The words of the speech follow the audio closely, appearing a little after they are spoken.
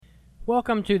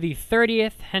Welcome to the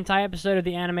 30th hentai episode of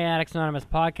the Anime Addicts Anonymous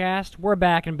podcast. We're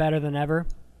back and better than ever.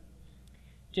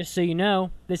 Just so you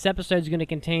know, this episode is going to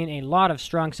contain a lot of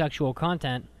strong sexual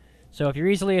content, so if you're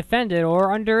easily offended or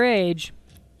underage,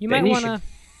 you might want to...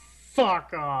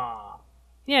 Fuck off.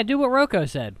 Yeah, do what Rocco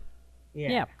said.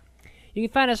 Yeah. You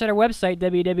can find us at our website,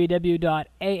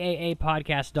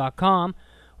 www.aaapodcast.com.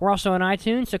 We're also on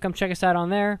iTunes, so come check us out on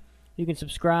there. You can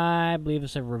subscribe, leave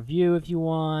us a review if you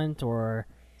want, or,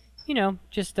 you know,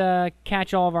 just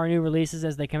catch all of our new releases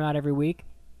as they come out every week.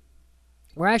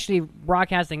 We're actually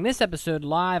broadcasting this episode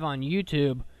live on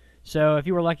YouTube, so if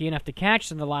you were lucky enough to catch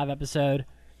the live episode,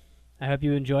 I hope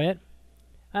you enjoy it.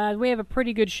 We have a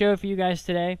pretty good show for you guys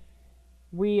today.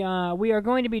 We are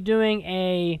going to be doing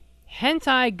a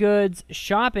hentai goods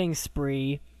shopping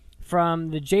spree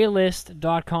from the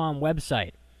JList.com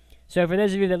website. So for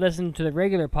those of you that listen to the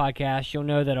regular podcast, you'll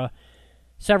know that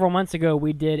several months ago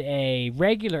we did a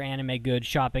regular anime goods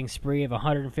shopping spree of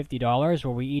 $150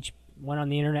 where we each went on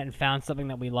the internet and found something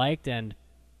that we liked and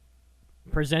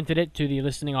presented it to the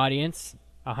listening audience,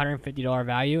 $150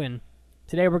 value. And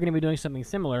today we're going to be doing something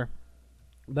similar.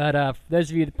 But for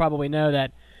those of you that probably know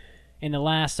that in the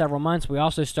last several months we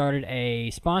also started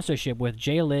a sponsorship with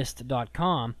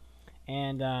JList.com,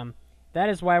 and that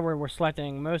is why we're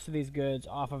selecting most of these goods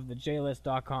off of the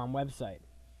JList.com website.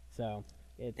 So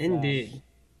it's Indeed.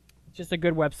 Just a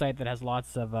good website that has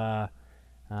lots of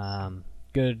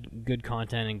good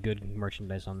content and good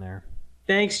merchandise on there.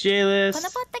 Thanks, JList. この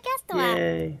ポッドキャストは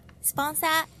Yay. スポンサ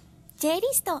ー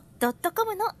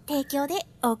JList.com の提供で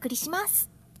お送りします。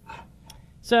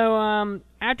 So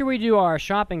after we do our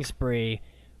shopping spree,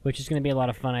 which is going to be a lot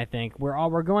of fun, I think,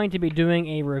 we're going to be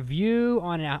doing a review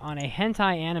on a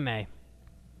hentai anime.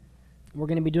 We're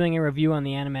going to be doing a review on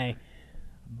the anime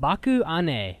Baku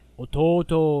Ane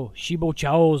Ototo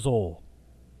Shibochaozo.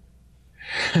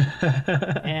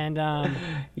 And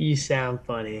You sound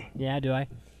funny. yeah, do I?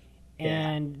 Yeah.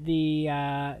 And the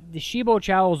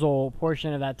Shibochaozo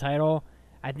portion of that title,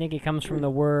 I think it comes from the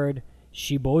word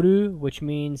shiboru, which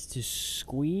means to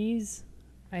squeeze,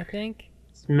 I think.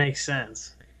 Makes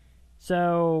sense.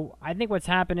 So I think what's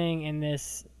happening in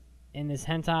this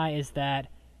hentai is that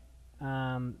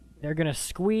they're gonna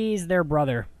squeeze their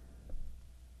brother.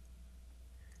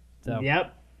 So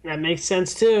Yep, that makes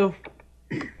sense too.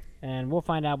 and we'll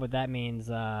find out what that means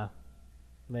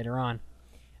later on.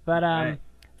 But Right.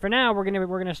 for now, we're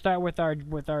gonna start with our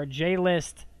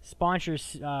JList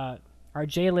sponsors, our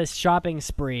JList shopping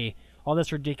spree. All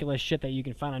this ridiculous shit that you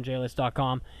can find on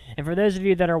JList.com. And for those of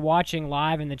you that are watching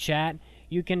live in the chat,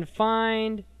 you can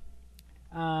find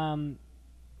the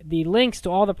links to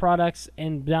all the products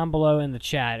down below in the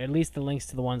chat, at least the links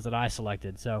to the ones that I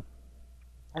selected. So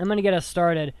I'm going to get us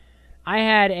started. I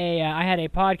had a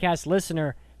podcast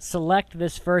listener select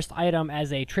this first item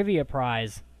as a trivia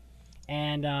prize.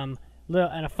 And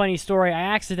a funny story,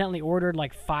 I accidentally ordered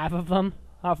like 5 of them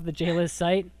off of the JList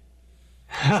site.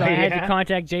 So I had to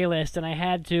contact JList, and I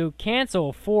had to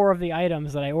cancel 4 of the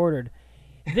items that I ordered.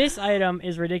 This item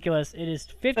is ridiculous. It is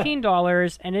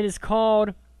 $15, and it is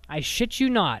called, I shit you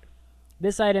not,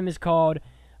 this item is called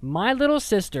My Little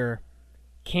Sister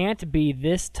Can't Be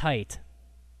This Tight.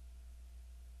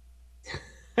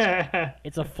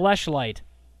 It's a fleshlight.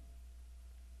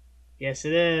 Yes,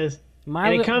 it is.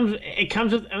 And It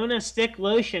comes with Ona stick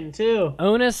lotion too.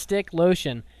 Ona stick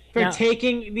lotion. For Now-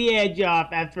 taking the edge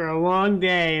off after a long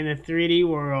day in the 3D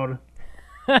world.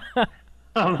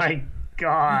 Oh my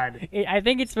god. I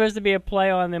think it's supposed to be a play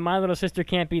on the My Little Sister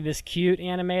Can't Be This Cute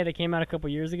anime that came out a couple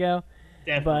years ago.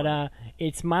 Definitely. But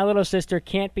it's My Little Sister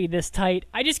Can't Be This Tight.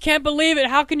 I just can't believe it.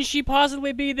 How can she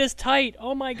possibly be this tight?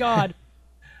 Oh my god.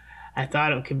 I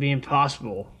thought it could be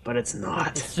impossible, but it's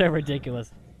not. It's so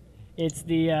ridiculous. It's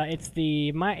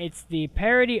the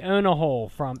parody Ona hole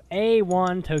from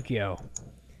A1 Tokyo.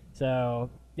 So,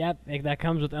 yep, that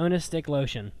comes with Ona stick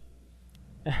lotion.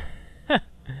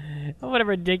 What a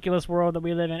ridiculous world that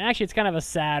we live in. Actually, it's kind of a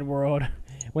sad world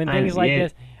when things like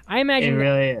this. I It imagine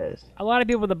really is. a lot of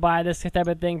people that buy this type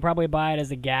of thing probably buy it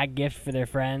as a gag gift for their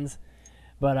friends.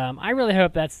 But I really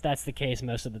hope that's the case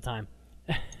most of the time.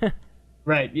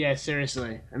 Right, yeah,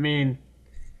 seriously. I mean,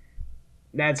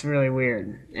 that's really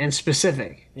weird and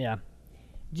specific. Yeah.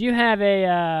 Do you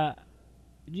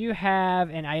have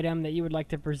an item that you would like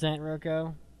to present,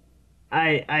 Rocco?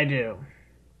 I do.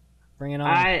 Bring it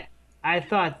on. I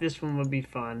thought this one would be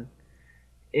fun.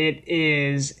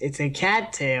 It's a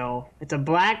cattail. It's a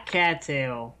black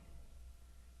cattail.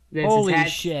 Holy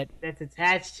shit. That's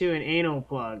attached to an anal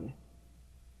plug.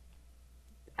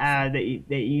 That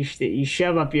you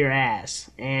shove up your ass,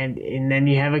 and then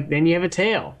you have a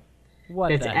tail.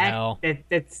 What the hell?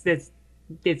 That's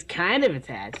it's kind of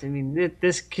attached. I mean,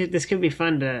 this could be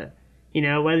fun to,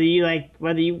 whether you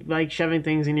like shoving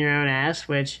things in your own ass,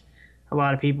 which a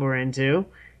lot of people are into.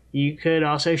 You could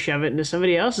also shove it into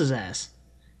somebody else's ass,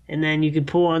 and then you could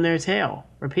pull on their tail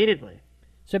repeatedly.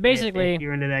 So basically, if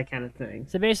you're into that kind of thing.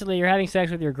 So basically, you're having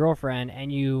sex with your girlfriend,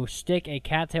 and you stick a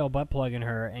cattail butt plug in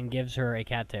her and gives her a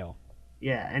cattail.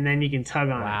 Yeah, and then you can tug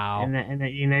on Wow. it, and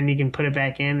then you can put it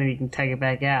back in, and you can tug it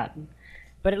back out.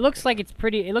 But it looks like it's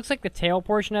pretty. It looks like the tail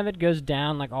portion of it goes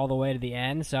down like all the way to the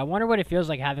end. So I wonder what it feels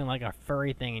like having like a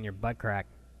furry thing in your butt crack.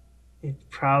 It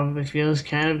probably feels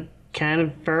kind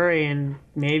of furry and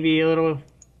maybe a little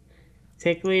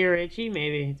tickly or itchy,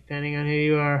 maybe depending on who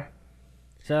you are.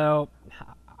 So,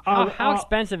 how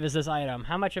expensive is this item?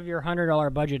 How much of your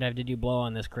 $100 budget did you blow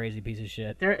on this crazy piece of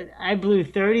shit? I blew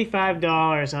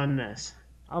 $35 on this.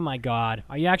 Oh my god!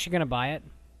 Are you actually gonna buy it?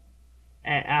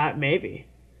 Maybe.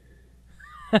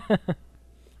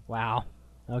 Wow.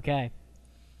 Okay.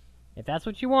 If that's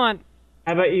what you want.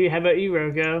 How about you,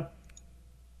 Roko?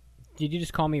 Did you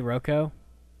just call me Roko?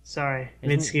 Sorry,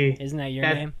 Mitsuki. Isn't that your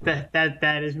name?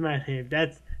 That is my name.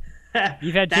 That's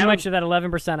You've had too much of that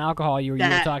 11% alcohol you were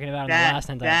talking about in the last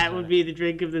time. That would be the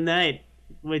drink of the night,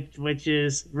 which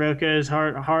is Roko's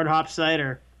hard hop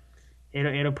cider.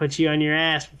 It'll put you on your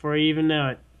ass before you even know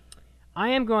it. I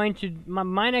am going to...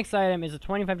 My next item is a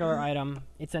 $25 item.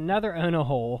 It's another Ono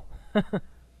hole.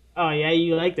 Oh, yeah,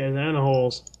 you like those Ono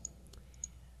holes.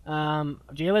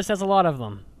 J-List has a lot of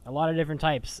them. A lot of different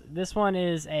types. This one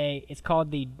is it's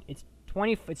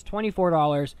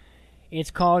 $24. It's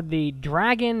called the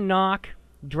Dragon Knock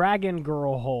Dragon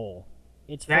Girl Hole.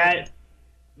 That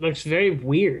looks very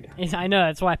weird. I know,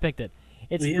 that's why I picked it.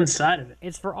 It's the inside of it.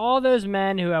 It's for all those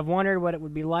men who have wondered what it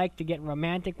would be like to get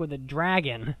romantic with a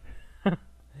dragon.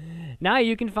 Now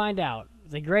you can find out.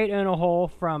 It's a great Uno hole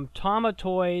from Tama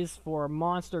Toys for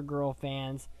Monster Girl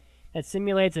fans that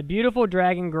simulates a beautiful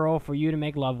dragon girl for you to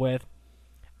make love with.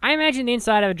 I imagine the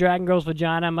inside of a dragon girl's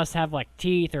vagina must have like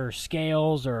teeth or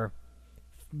scales or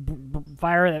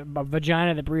a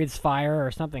vagina that breathes fire or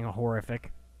something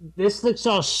horrific. This looks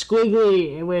all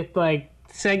squiggly with like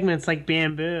segments like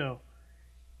bamboo.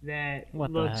 That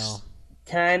what looks the hell?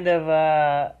 Kind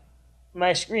of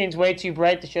my screen's way too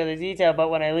bright to show the detail, but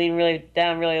when I lean really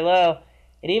low,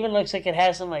 it even looks like it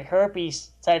has some like herpes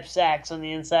type sacs on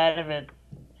the inside of it.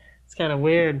 It's kind of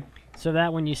weird. So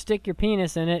that when you stick your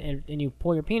penis in it and you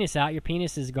pull your penis out, your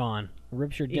penis is gone. It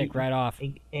rips your dick right off.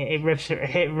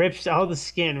 It rips all the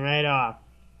skin right off.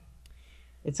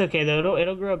 It's okay though.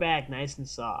 It'll grow back nice and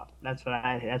soft. That's what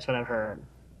I've heard.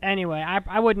 Anyway,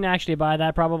 I wouldn't actually buy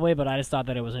that probably, but I just thought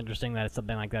that it was interesting that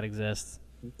something like that exists.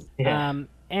 Yeah.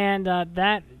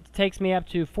 That takes me up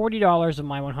to $40 of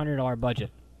my $100 budget.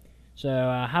 So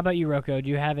how about you, Roko? Do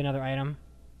you have another item?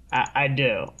 I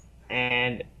do,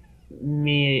 and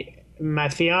my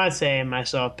fiance and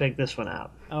myself picked this one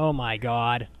out. Oh my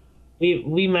god.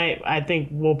 We might. I think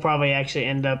we'll probably actually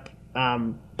end up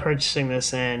purchasing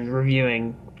this and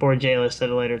reviewing for J-List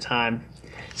at a later time,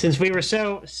 since we were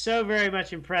so very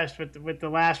much impressed with the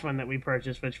last one that we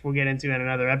purchased, which we'll get into in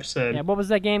another episode. Yeah. What was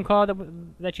that game called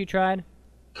that you tried?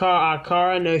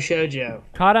 Kara no Shoujo.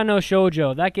 Kara no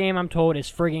Shoujo. That game, I'm told, is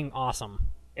frigging awesome.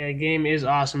 The game is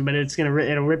awesome, but it'll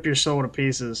rip your soul to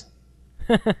pieces.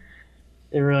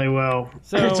 It really will.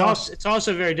 So it's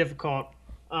also very difficult.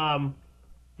 So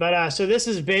this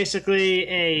is basically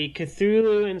a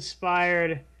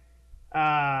Cthulhu-inspired,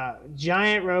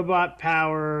 giant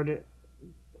robot-powered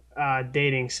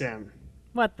dating sim.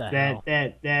 What the hell?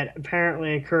 That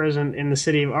apparently occurs in the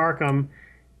city of Arkham.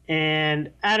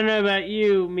 And I don't know about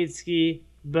you, Mitsuki,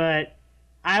 but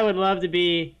I would love to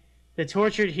be the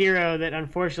tortured hero that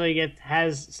unfortunately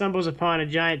stumbles upon a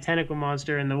giant tentacle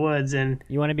monster in the woods. And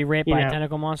you want to be raped by a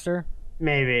tentacle monster?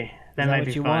 Maybe that might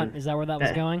be fun. Want? Is that where that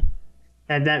was going?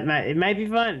 It might be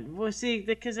fun. We'll see,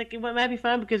 because it might be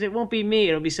fun because it won't be me.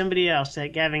 It'll be somebody else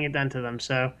having it done to them.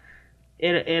 So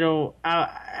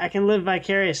I can live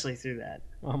vicariously through that.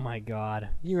 Oh my god,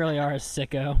 you really are a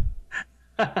sicko.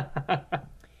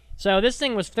 So this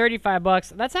thing was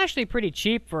 $35. That's actually pretty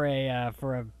cheap for a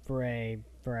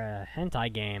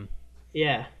hentai game.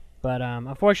 Yeah. But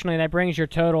unfortunately, that brings your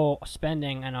total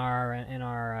spending in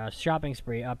our shopping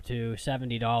spree up to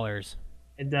 $70.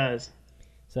 It does.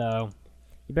 So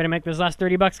you better make those last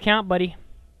 $30 count, buddy.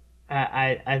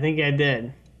 I think I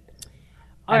did.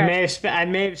 I may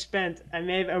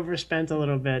have overspent a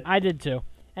little bit. I did too.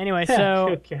 Anyway, so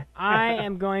okay. I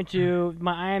am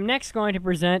next going to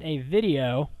present a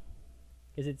video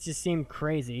because it just seemed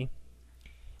crazy.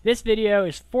 This video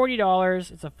is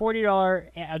 $40. It's a $40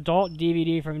 adult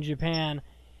DVD from Japan.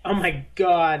 Oh my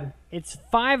god. It's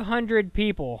 500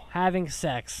 people having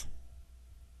sex.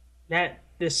 That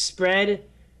the spread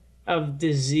of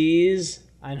disease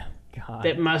I know, God.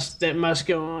 that must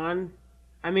go on.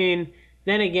 I mean,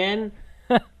 then again,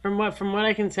 from what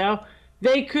I can tell,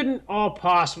 they couldn't all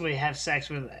possibly have sex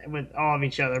with all of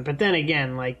each other. But then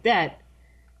again, like that,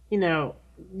 there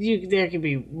could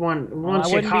be one I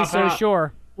chick wouldn't be hop so out.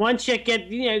 sure. One chick get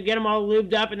them all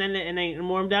lubed up and they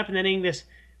warmed up, and then they can just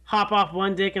hop off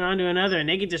one dick and onto another, and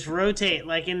they can just rotate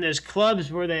like in those clubs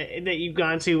that you've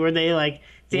gone to where they like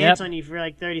dance on you for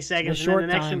like 30 seconds, and then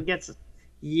the next one gets.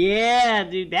 Yeah,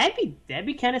 dude, that'd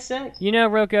be kind of sick.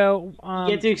 Rocco, You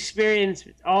get to experience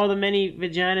all the many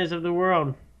vaginas of the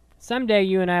world. Someday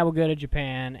you and I will go to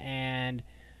Japan, and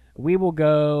we will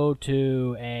go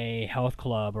to a health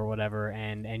club or whatever,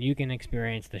 and you can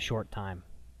experience the short time.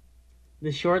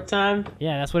 The short time?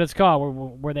 Yeah, that's what it's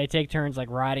called, where they take turns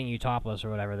like riding you topless or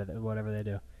whatever they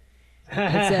do.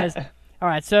 It says, all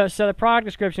right, so the product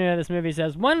description of this movie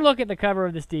says, one look at the cover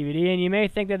of this DVD, and you may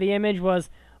think that the image was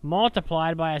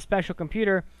multiplied by a special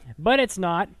computer, but it's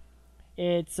not.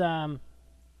 It's, in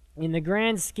the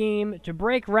grand scheme, to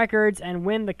break records and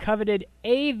win the coveted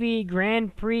AV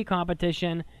Grand Prix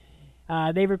competition,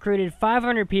 they recruited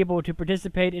 500 people to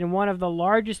participate in one of the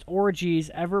largest orgies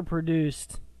ever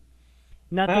produced.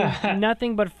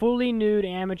 Nothing but fully nude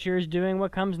amateurs doing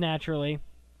what comes naturally.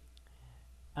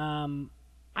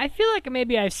 I feel like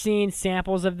maybe I've seen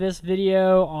samples of this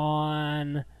video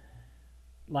on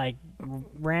like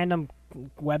random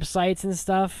websites and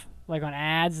stuff, like on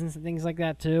ads and things like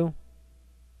that too.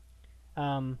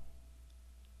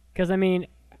 Because I mean,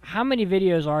 how many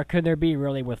videos could there be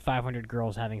really with 500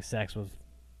 girls having sex with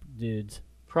dudes?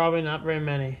 Probably not very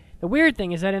many. The weird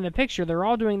thing is that in the picture, they're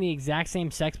all doing the exact same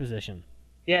sex position.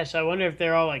 Yeah, so I wonder if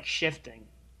they're all like shifting.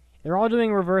 They're all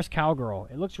doing reverse cowgirl.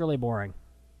 It looks really boring.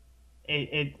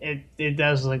 It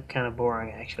does look kind of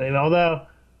boring, actually. Although,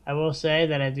 I will say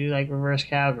that I do like reverse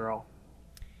cowgirl.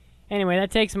 Anyway, that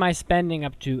takes my spending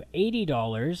up to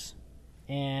 $80,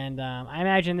 and I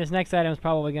imagine this next item is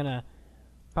probably gonna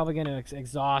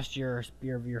exhaust your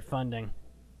funding.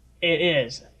 It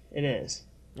is.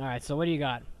 All right, so what do you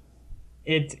got?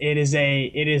 This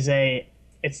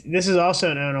is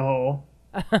also an Ona hole.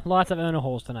 Lots of Ona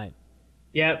holes tonight.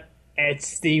 Yep,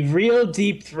 it's the Real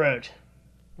Deep Throat.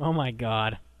 Oh my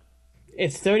God!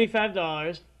 It's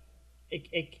 $35.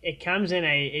 It comes in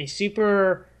a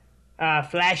super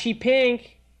flashy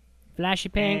pink. Flashy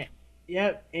pink.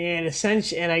 Yep, and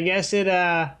I guess it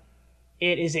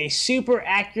is a super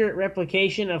accurate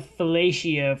replication of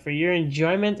fellatio for your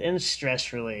enjoyment and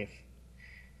stress relief.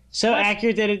 So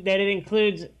accurate that it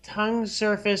includes tongue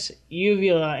surface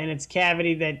uvula in its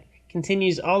cavity that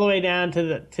continues all the way down to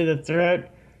the throat,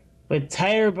 with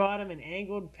tighter bottom and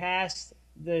angled past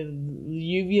the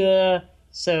uvula,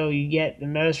 so you get the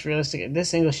most realistic.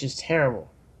 This English is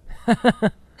terrible.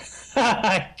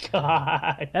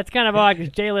 God. That's kind of odd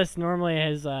because J-List normally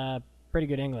has pretty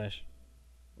good English.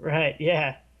 Right?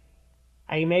 Yeah.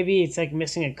 Maybe it's like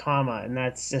missing a comma, and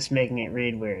that's just making it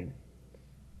read weird.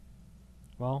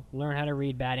 Well, learn how to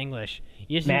read bad English.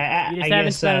 You just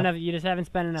haven't spent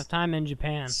enough time in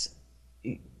Japan.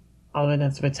 All the way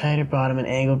down to a tighter bottom and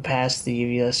angled past the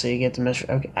uvula, so you get the most.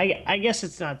 Okay, I guess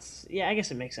it's not. Yeah, I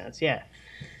guess it makes sense. Yeah.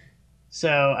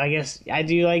 So I guess I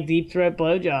do like deep throat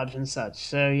blowjobs and such.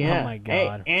 So yeah. Oh my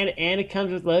God. Hey, and it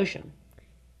comes with lotion.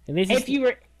 If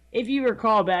you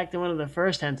recall back to one of the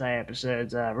first hentai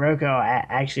episodes, Rocco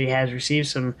actually has received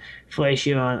some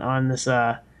fellatio on this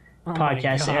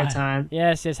podcast airtime.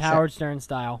 Yes, Howard Stern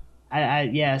style.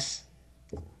 Yes.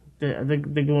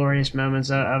 The glorious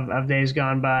moments of days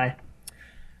gone by.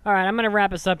 All right, I'm gonna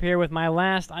wrap us up here with my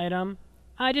last item.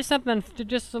 Just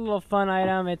a little fun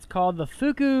item. It's called the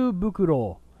Fuku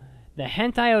Bukuro, the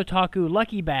Hentai Otaku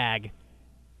Lucky Bag.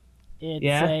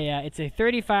 It's a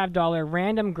 $35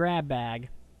 random grab bag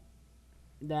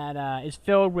that is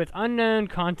filled with unknown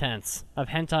contents of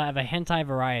a hentai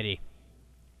variety.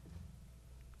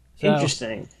 So,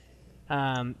 interesting.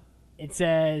 It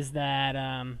says that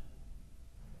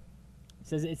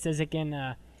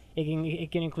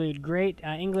it can include great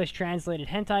English translated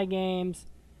hentai games,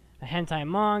 hentai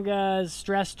mangas,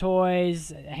 stress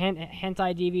toys,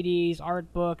 hentai DVDs,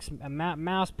 art books,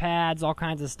 mouse pads, all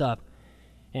kinds of stuff,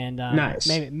 and nice.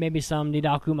 maybe some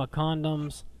Nidakuma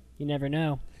condoms. You never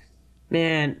know.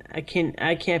 Man, I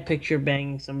can't picture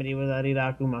banging somebody without a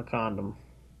Nidakuma condom.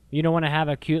 You don't want to have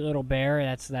a cute little bear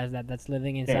that's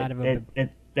living inside of a.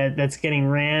 That's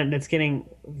getting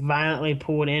violently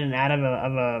pulled in and out of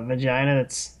a vagina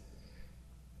that's,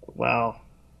 well,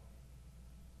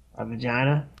 a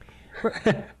vagina.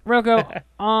 Roko,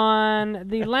 on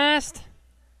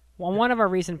one of our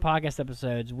recent podcast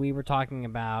episodes, we were talking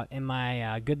about, in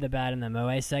my Good, the Bad, and the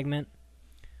Moe segment,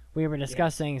 we were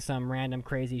discussing some random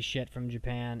crazy shit from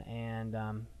Japan,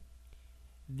 and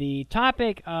the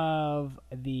topic of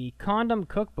the condom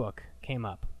cookbook came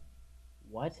up.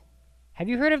 What? Have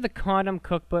you heard of the condom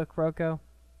cookbook, Roko?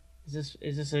 Is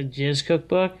this a jizz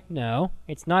cookbook? No,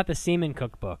 it's not the semen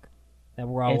cookbook that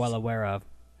we're all well aware of.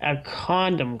 A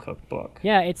condom cookbook.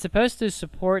 Yeah, it's supposed to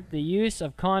support the use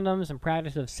of condoms and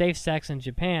practice of safe sex in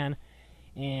Japan,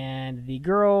 and the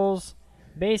girls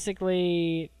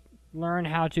basically learn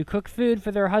how to cook food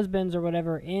for their husbands or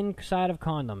whatever inside of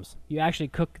condoms. You actually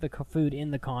cook the food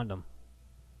in the condom.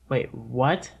 Wait,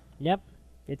 what? Yep.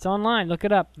 It's online. Look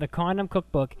it up. The Condom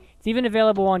Cookbook. It's even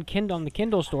available on the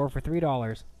Kindle store for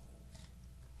 $3.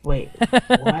 Wait,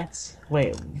 what?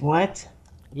 Wait, what?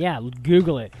 Yeah,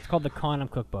 Google it. It's called the Condom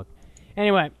Cookbook.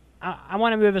 Anyway, I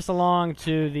want to move us along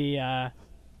to the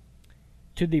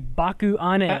Baku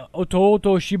Ane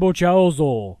Ototo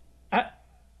Shibochaozo.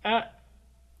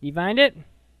 You find it?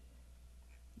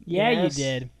 Yeah, yes. You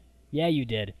did. Yeah, you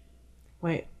did.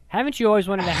 Wait. Haven't you always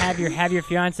wanted to have your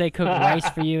fiance cook rice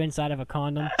for you inside of a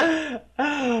condom?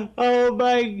 Oh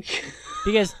my!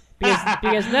 Because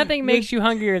nothing makes you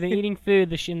hungrier than eating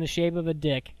food in the shape of a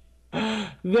dick.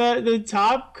 The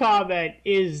top comment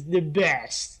is the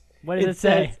best. What does it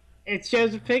say? It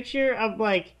shows a picture of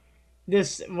like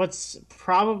this, what's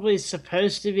probably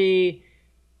supposed to be,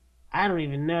 I don't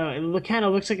even know. It kind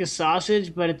of looks like a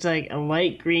sausage, but it's like a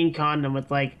light green condom with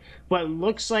like what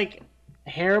looks like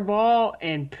hairball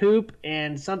and poop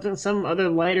and some other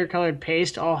lighter colored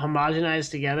paste all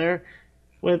homogenized together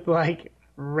with like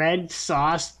red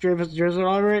sauce drizzled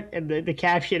over it, and the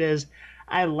caption is,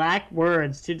 "I lack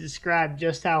words to describe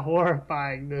just how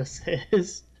horrifying this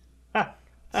is."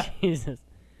 Jesus.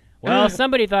 Well,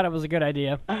 somebody thought it was a good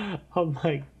idea. Oh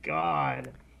my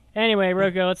god. Anyway,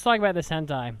 Roko, let's talk about this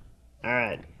hentai.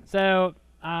 Alright. So,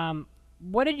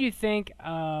 what did you think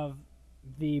of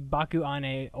the Baku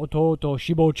Ane Ototo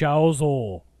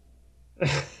Shibochaozo?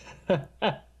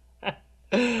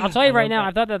 I'll tell you right now,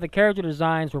 I thought that the character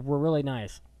designs were really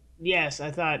nice. Yes,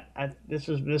 I thought this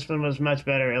one was much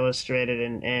better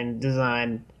illustrated and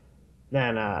designed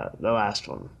than the last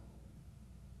one.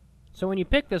 So when you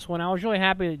picked this one, I was really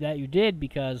happy that you did,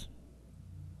 because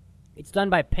it's done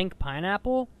by Pink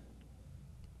Pineapple,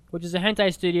 which is a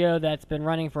hentai studio that's been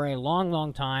running for a long,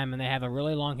 long time, and they have a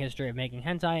really long history of making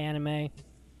hentai anime.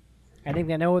 I think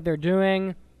they know what they're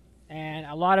doing, and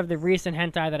a lot of the recent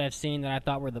hentai that I've seen that I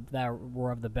thought were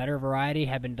of the better variety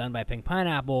have been done by Pink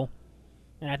Pineapple,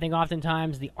 and I think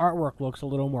oftentimes the artwork looks a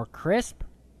little more crisp.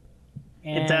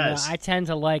 And, it does. I tend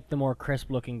to like the more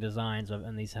crisp-looking designs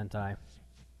in these hentai.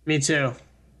 Me too.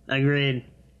 Agreed.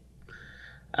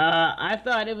 I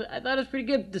thought it was pretty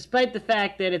good, despite the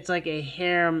fact that it's like a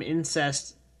harem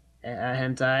incest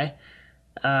hentai,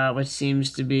 which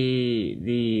seems to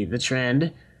be the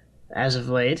trend as of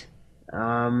late.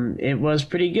 It was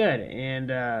pretty good, and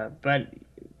but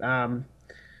I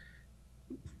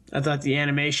thought the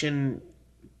animation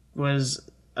was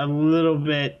a little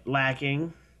bit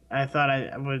lacking. I thought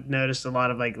I would notice a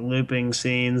lot of like looping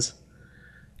scenes.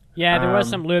 Yeah, there was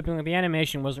some looping. The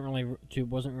animation wasn't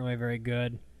really very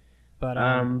good, but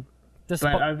but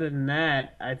other than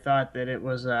that, I thought that it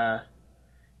was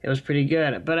pretty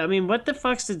good. But I mean, what the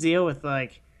fuck's the deal with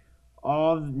like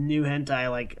all new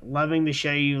hentai like loving to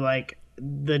show you like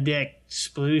the dick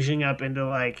splooging up into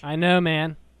like, I know,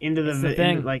 man, into the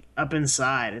thing, like up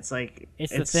inside? It's like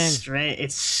it's the thing.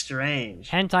 It's strange.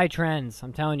 Hentai trends.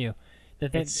 I'm telling you,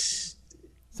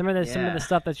 some of the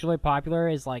stuff that's really popular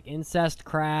is like incest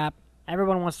crap.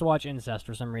 Everyone wants to watch incest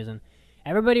for some reason.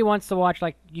 Everybody wants to watch,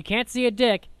 like, you can't see a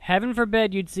dick. Heaven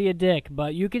forbid you'd see a dick,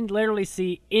 but you can literally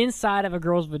see inside of a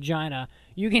girl's vagina.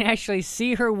 You can actually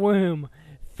see her womb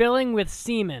filling with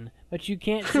semen, but you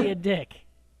can't see a dick.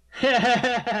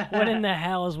 What in the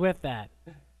hell is with that?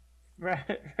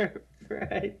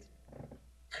 Right.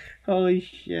 Holy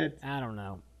shit. I don't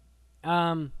know.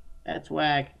 That's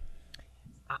whack.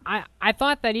 I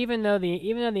thought that even though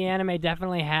the anime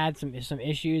definitely had some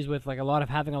issues with like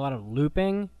having a lot of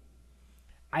looping,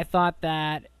 I thought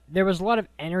that there was a lot of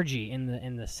energy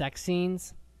in the sex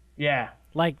scenes. Yeah.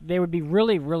 Like they would be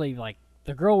really, really like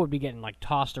the girl would be getting like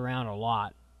tossed around a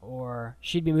lot, or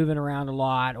she'd be moving around a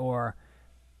lot, or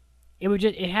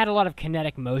it had a lot of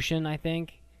kinetic motion, I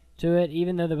think, to it.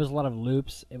 Even though there was a lot of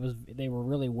loops, they were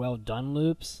really well done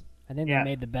loops. I think they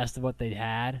made the best of what they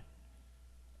had.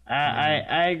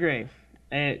 I agree.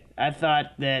 I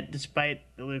thought that despite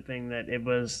the looping, that it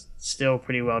was still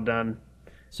pretty well done.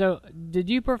 So, did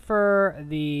you prefer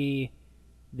the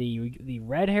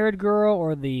red-haired girl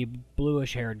or the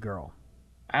bluish-haired girl?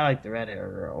 I like the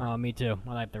red-haired girl. Oh, me too.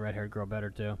 I like the red-haired girl better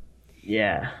too.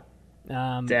 Yeah,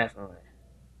 definitely.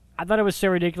 I thought it was so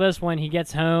ridiculous when he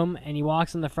gets home and he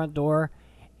walks in the front door,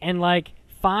 and like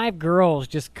 5 girls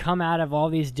just come out of all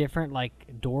these different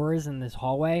like doors in this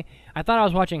hallway. I thought I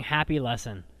was watching Happy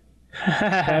Lesson,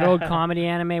 that old comedy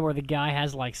anime where the guy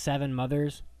has like 7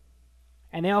 mothers.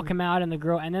 And they all come out, and the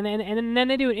girl, and then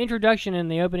they do an introduction in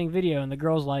the opening video, and the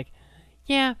girl's like,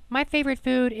 "Yeah, my favorite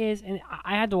food is," and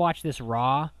I had to watch this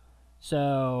raw,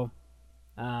 so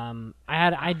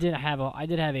I did have a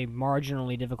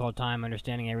marginally difficult time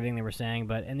understanding everything they were saying,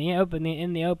 but in the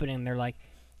opening, they're like,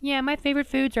 "Yeah, my favorite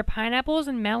foods are pineapples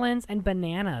and melons and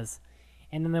bananas,"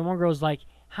 and then the one girl's like,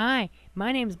 "Hi,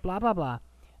 my name's blah blah blah,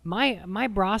 my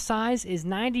bra size is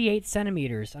 98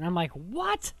 centimeters," and I'm like,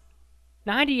 "What?"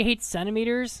 98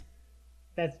 centimeters?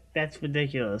 That's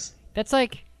ridiculous. That's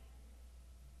like,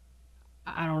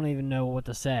 I don't even know what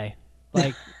to say.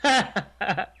 Like,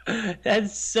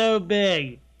 that's so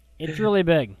big. It's really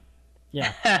big.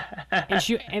 Yeah.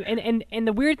 And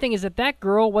the weird thing is that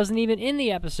girl wasn't even in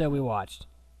the episode we watched.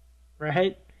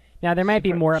 Right? Now there might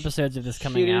be more episodes of this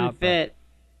coming out. Fit.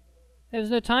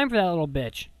 There's no time for that little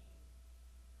bitch.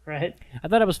 Right. I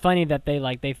thought it was funny that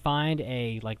they find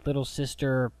a like little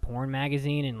sister porn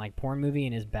magazine and like porn movie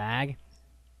in his bag.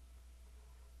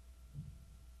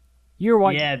 You were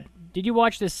watching? Yeah. Did you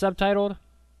watch this subtitled?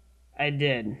 I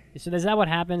did. So is that what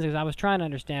happens? Because I was trying to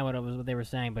understand what they were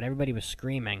saying, but everybody was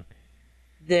screaming.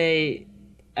 They,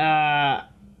 honestly,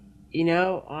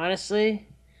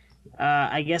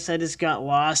 I guess I just got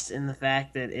lost in the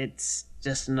fact that it's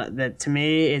just not, that to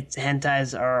me, it's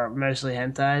hentais are mostly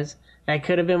hentais. That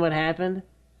could have been what happened.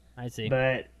 I see.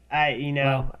 But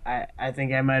I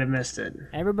think I might have missed it.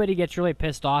 Everybody gets really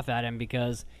pissed off at him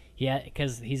because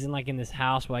he's in this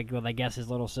house with I guess his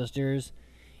little sisters,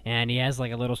 and he has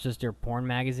like a little sister porn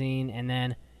magazine, and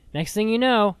then next thing you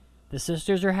know, the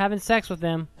sisters are having sex with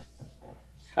him.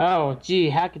 Oh, gee,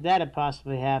 how could that have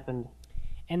possibly happened?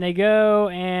 And they go,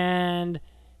 and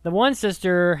the one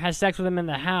sister has sex with him in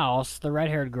the house, the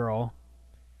red-haired girl.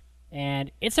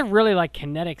 And it's a really, like,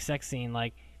 kinetic sex scene.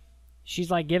 Like, she's,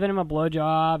 like, giving him a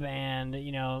blowjob, and,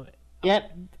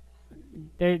 Yep.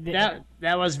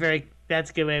 That's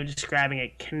a good way of describing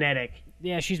it, kinetic.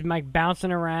 Yeah, she's, like,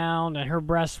 bouncing around, and her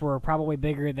breasts were probably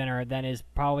bigger than is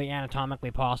probably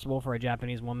anatomically possible for a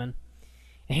Japanese woman.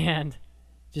 And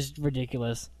just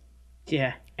ridiculous.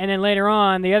 Yeah. And then later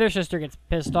on, the other sister gets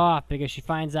pissed off because she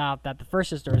finds out that the first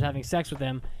sister is having sex with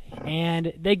him,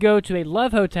 and they go to a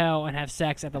love hotel and have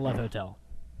sex at the love hotel.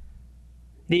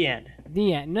 The end.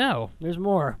 The end. No, there's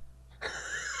more.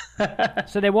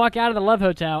 So they walk out of the love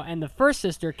hotel, and the first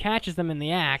sister catches them in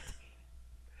the act,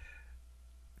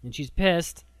 and she's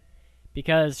pissed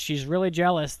because she's really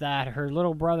jealous that her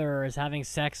little brother is having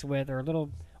sex with, or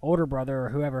little older brother or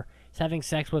whoever is having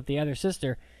sex with the other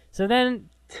sister. So then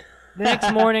the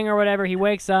next morning or whatever, he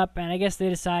wakes up, and I guess they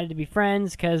decided to be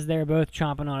friends because they're both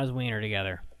chomping on his wiener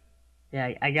together.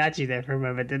 Yeah, I got you there for a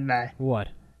moment, didn't I? What?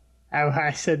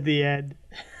 I said the end.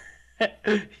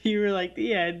 You were like,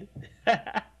 the end. Oh,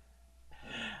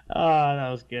 that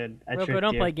was good. Rocco,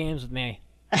 don't play games with me.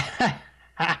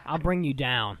 I'll bring you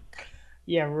down.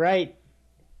 Yeah, right.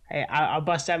 Hey, I'll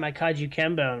bust out my Kaju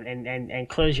Kembo and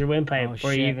close your windpipe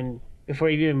before you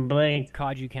even blink.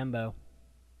 Kaju Kembo.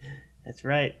 That's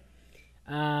right.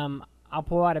 I'll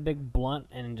pull out a big blunt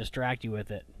and distract you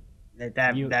with it.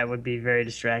 That would be very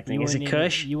distracting. Is it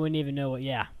Kush? You wouldn't even know what.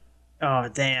 Yeah. Oh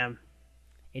damn.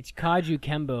 It's Kaju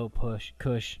Kembo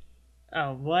Kush.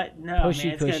 Oh what? No,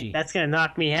 Pushy, man. That's gonna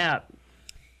knock me out.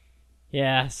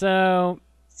 Yeah. So.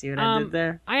 See what I did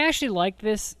there? I actually liked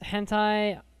this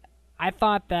hentai. I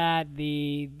thought that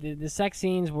the sex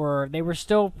scenes were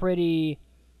still pretty.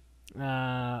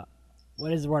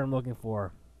 What is the word I'm looking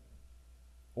for?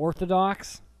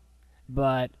 Orthodox,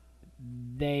 but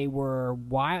they were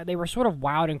wild. They were sort of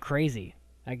wild and crazy,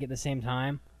 like at the same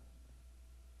time.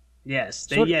 Yes,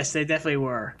 they definitely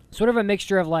were. Sort of a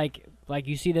mixture of like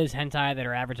you see those hentai that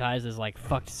are advertised as like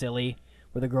fucked silly,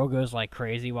 where the girl goes like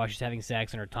crazy while she's having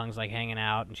sex and her tongue's like hanging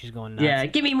out and she's going nuts. Yeah,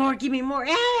 give me more.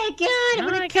 Hey, God, I'm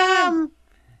gonna come.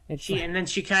 And then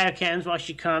she kind of comes while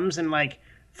she comes, and like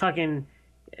fucking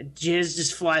jizz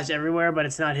just flies everywhere, but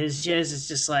it's not his jizz. It's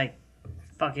just like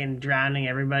fucking drowning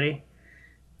everybody.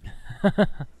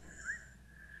 That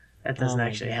doesn't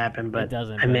actually happen, but it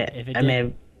doesn't. I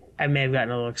may have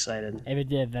gotten a little excited. If it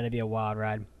did, that'd be a wild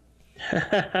ride.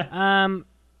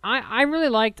 I really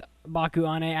liked Baku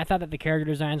Ane. I thought that the character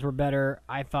designs were better.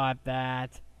 I thought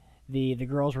that The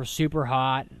girls were super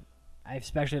hot. I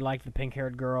especially liked the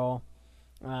pink-haired girl.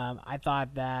 I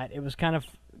thought that it was kind of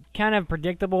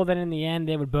predictable that in the end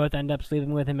they would both end up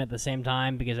sleeping with him at the same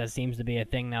time, because that seems to be a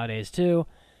thing nowadays too.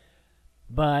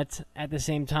 But at the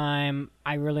same time,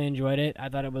 I really enjoyed it. I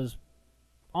thought it was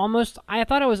almost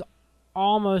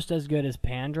as good as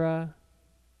Pandra.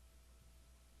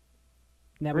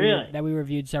 That we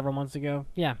reviewed several months ago.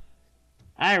 Yeah.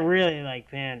 I really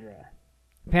like Pandra.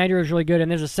 Pandra was really good,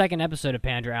 and there's a second episode of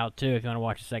Pandra out too. If you want to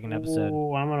watch the second episode.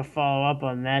 Ooh, I'm gonna follow up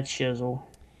on that shizzle.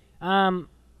 I'm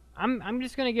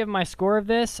just gonna give my score of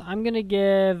this. I'm gonna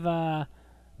give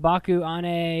Baku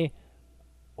Ane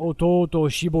Ototo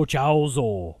Shibo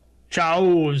Chaozo.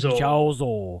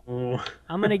 Chaozo.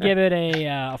 I'm gonna give it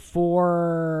a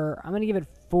 4. I'm gonna give it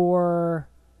 4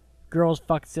 girls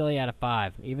fucked silly out of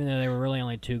 5, even though there were really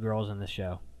only 2 girls in this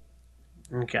show.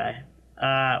 Okay.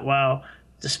 Well,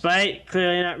 despite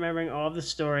clearly not remembering all of the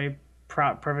story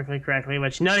perfectly correctly,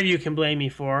 which none of you can blame me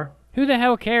for. Who the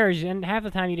hell cares? And half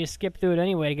the time you just skip through it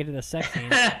anyway to get to the sex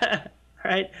scenes.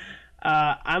 Right.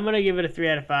 I'm gonna give it a 3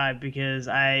 out of 5 because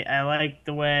I like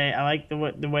the way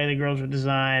the girls were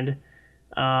designed.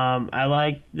 I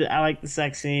like the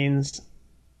sex scenes,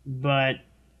 but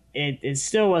it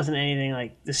still wasn't anything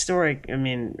like the story. I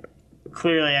mean,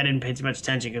 clearly I didn't pay too much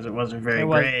attention because it wasn't very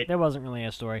great. There wasn't really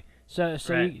a story. So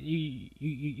right.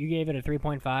 you gave it a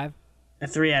 3.5? A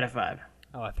 3 out of 5.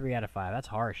 Oh, a 3 out of 5. That's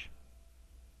harsh.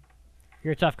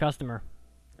 You're a tough customer.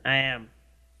 I am.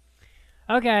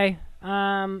 Okay.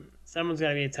 Someone's got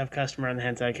to be a tough customer on the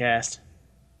Hentai Cast.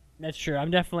 That's true. I'm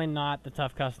definitely not the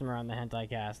tough customer on the Hentai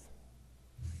Cast.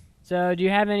 So, do you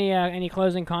have any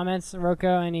closing comments,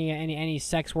 Rocco? Any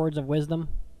sex words of wisdom?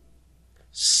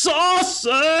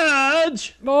 Sausage!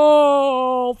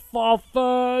 Oh,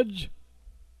 sausage!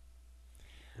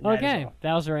 Okay,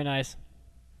 that was very nice.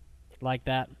 Like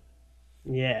that.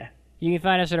 Yeah. You can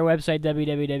find us at our website,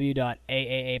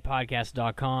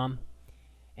 www.aaapodcast.com.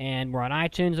 And we're on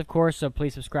iTunes, of course, so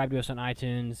please subscribe to us on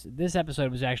iTunes. This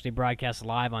episode was actually broadcast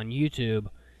live on YouTube,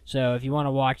 so if you want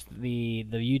to watch the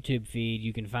YouTube feed,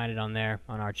 you can find it on there,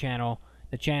 on our channel.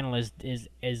 The channel is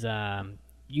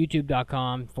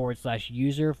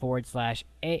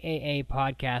youtube.com/user/AAA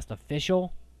Podcast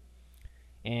Official.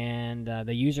 And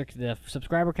the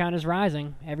subscriber count is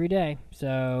rising every day,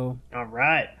 so... All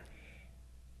right.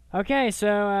 Okay,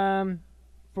 so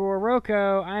for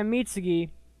Rocco, I'm Mitsugi,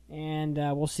 and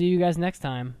we'll see you guys next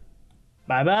time.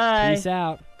 Bye-bye. Peace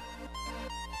out.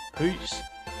 Peace.